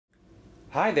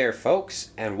Hi there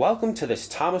folks, and welcome to this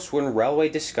Thomas Wooden Railway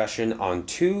discussion on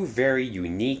two very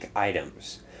unique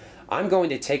items. I'm going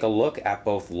to take a look at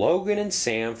both Logan and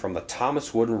Sam from the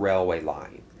Thomas Wooden Railway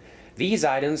line. These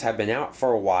items have been out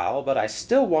for a while, but I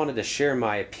still wanted to share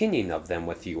my opinion of them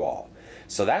with you all.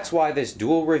 So that's why this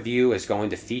dual review is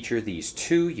going to feature these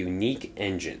two unique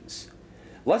engines.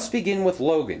 Let's begin with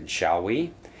Logan, shall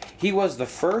we? He was the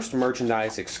first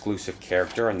merchandise exclusive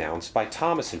character announced by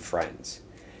Thomas and Friends.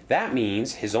 That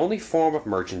means his only form of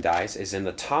merchandise is in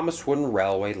the Thomas Wooden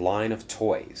Railway line of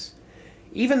toys.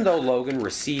 Even though Logan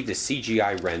received a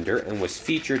CGI render and was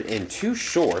featured in two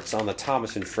shorts on the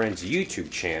Thomas and Friends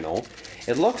YouTube channel,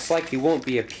 it looks like he won't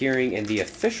be appearing in the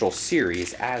official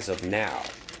series as of now.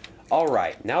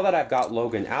 Alright, now that I've got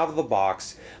Logan out of the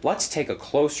box, let's take a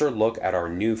closer look at our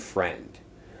new friend.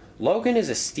 Logan is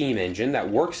a steam engine that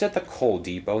works at the coal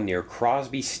depot near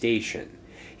Crosby Station.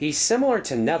 He's similar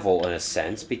to Neville in a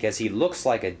sense because he looks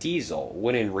like a diesel,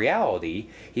 when in reality,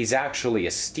 he's actually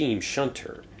a steam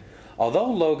shunter. Although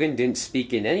Logan didn't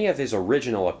speak in any of his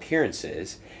original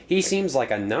appearances, he seems like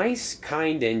a nice,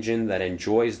 kind engine that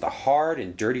enjoys the hard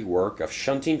and dirty work of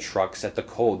shunting trucks at the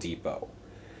coal depot.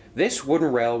 This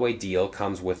wooden railway deal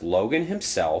comes with Logan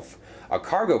himself, a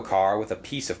cargo car with a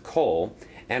piece of coal,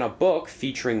 and a book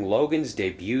featuring Logan's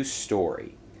debut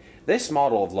story. This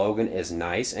model of Logan is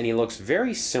nice and he looks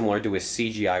very similar to his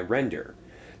CGI render.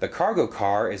 The cargo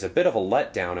car is a bit of a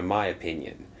letdown in my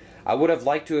opinion. I would have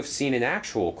liked to have seen an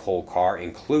actual coal car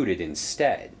included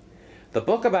instead. The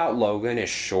book about Logan is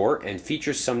short and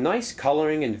features some nice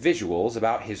coloring and visuals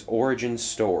about his origin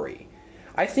story.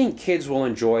 I think kids will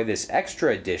enjoy this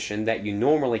extra edition that you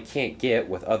normally can't get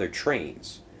with other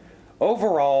trains.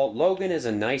 Overall, Logan is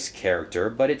a nice character,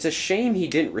 but it's a shame he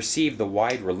didn't receive the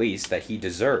wide release that he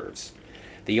deserves.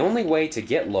 The only way to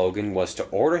get Logan was to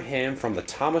order him from the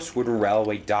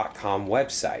ThomasWoodenRailway.com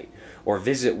website, or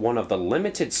visit one of the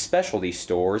limited specialty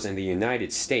stores in the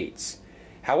United States.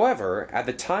 However, at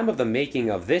the time of the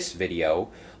making of this video,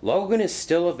 Logan is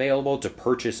still available to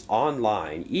purchase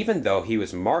online, even though he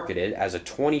was marketed as a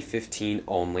 2015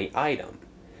 only item.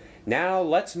 Now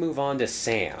let's move on to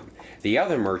Sam, the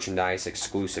other merchandise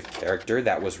exclusive character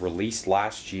that was released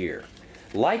last year.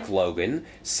 Like Logan,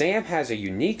 Sam has a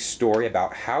unique story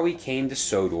about how he came to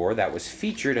Sodor that was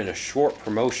featured in a short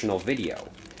promotional video.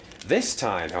 This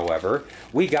time, however,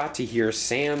 we got to hear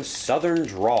Sam's southern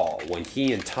drawl when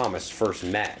he and Thomas first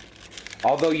met.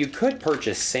 Although you could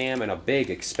purchase Sam in a big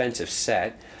expensive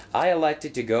set, I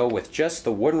elected to go with just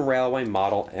the wooden railway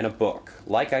model and a book,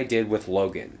 like I did with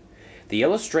Logan. The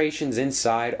illustrations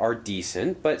inside are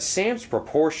decent, but Sam's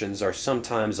proportions are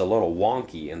sometimes a little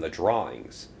wonky in the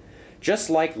drawings. Just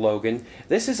like Logan,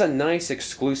 this is a nice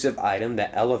exclusive item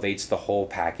that elevates the whole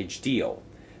package deal.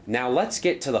 Now let's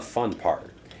get to the fun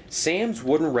part. Sam's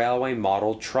wooden railway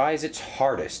model tries its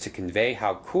hardest to convey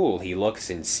how cool he looks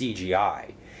in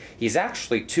CGI. He's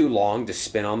actually too long to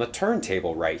spin on the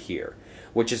turntable right here,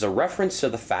 which is a reference to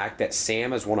the fact that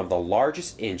Sam is one of the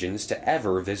largest engines to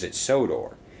ever visit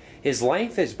Sodor. His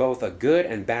length is both a good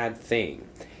and bad thing.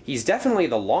 He's definitely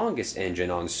the longest engine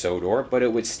on Sodor, but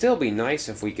it would still be nice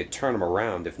if we could turn him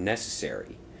around if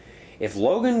necessary. If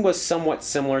Logan was somewhat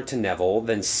similar to Neville,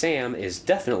 then Sam is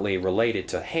definitely related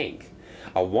to Hank,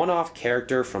 a one-off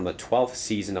character from the 12th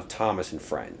season of Thomas and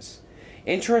Friends.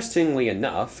 Interestingly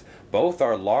enough, both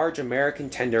are large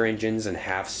American tender engines and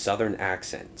have southern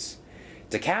accents.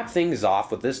 To cap things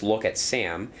off with this look at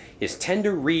Sam, his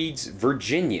tender reads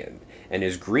Virginian, and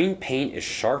his green paint is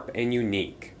sharp and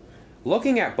unique.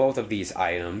 Looking at both of these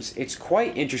items, it's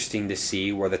quite interesting to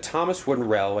see where the Thomas Wooden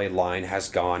Railway line has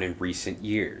gone in recent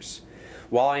years.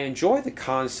 While I enjoy the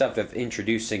concept of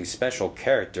introducing special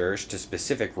characters to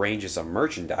specific ranges of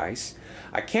merchandise,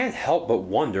 I can't help but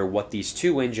wonder what these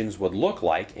two engines would look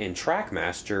like in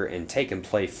Trackmaster and Take and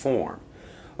Play form.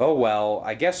 Oh well,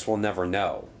 I guess we'll never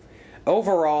know.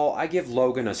 Overall, I give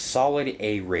Logan a solid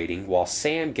A rating while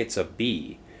Sam gets a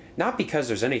B. Not because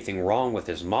there's anything wrong with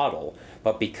his model,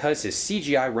 but because his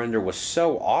CGI render was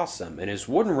so awesome and his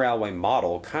wooden railway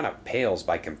model kind of pales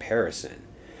by comparison.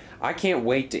 I can't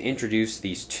wait to introduce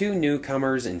these two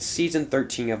newcomers in Season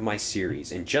 13 of my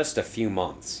series in just a few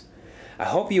months. I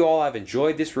hope you all have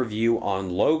enjoyed this review on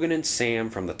Logan and Sam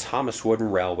from the Thomas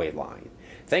Wooden Railway line.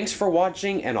 Thanks for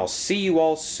watching, and I'll see you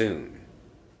all soon.